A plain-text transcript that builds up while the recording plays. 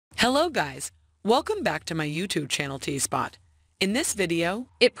Hello guys, welcome back to my YouTube channel T-Spot. In this video,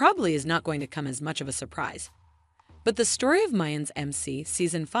 it probably is not going to come as much of a surprise, but the story of Mayans MC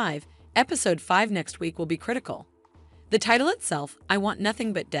Season 5, Episode 5 next week will be critical. The title itself, I Want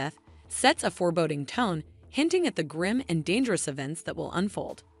Nothing But Death, sets a foreboding tone, hinting at the grim and dangerous events that will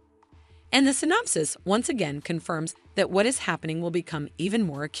unfold. And the synopsis once again confirms that what is happening will become even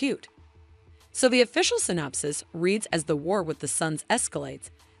more acute. So the official synopsis reads: as the war with the Suns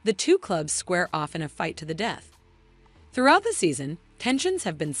escalates, the two clubs square off in a fight to the death. Throughout the season, tensions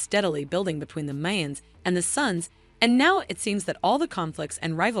have been steadily building between the Mayans and the Suns, and now it seems that all the conflicts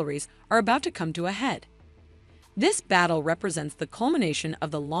and rivalries are about to come to a head. This battle represents the culmination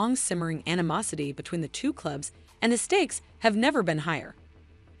of the long-simmering animosity between the two clubs, and the stakes have never been higher.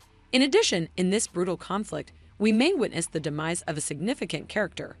 In addition, in this brutal conflict, we may witness the demise of a significant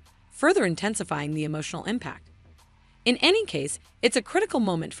character, further intensifying the emotional impact. In any case, it's a critical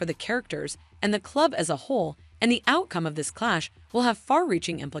moment for the characters and the club as a whole, and the outcome of this clash will have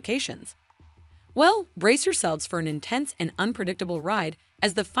far-reaching implications. Well, brace yourselves for an intense and unpredictable ride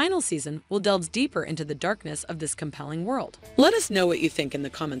as the final season will delve deeper into the darkness of this compelling world. Let us know what you think in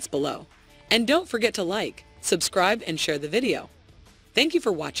the comments below. And don't forget to like, subscribe, and share the video. Thank you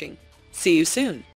for watching. See you soon.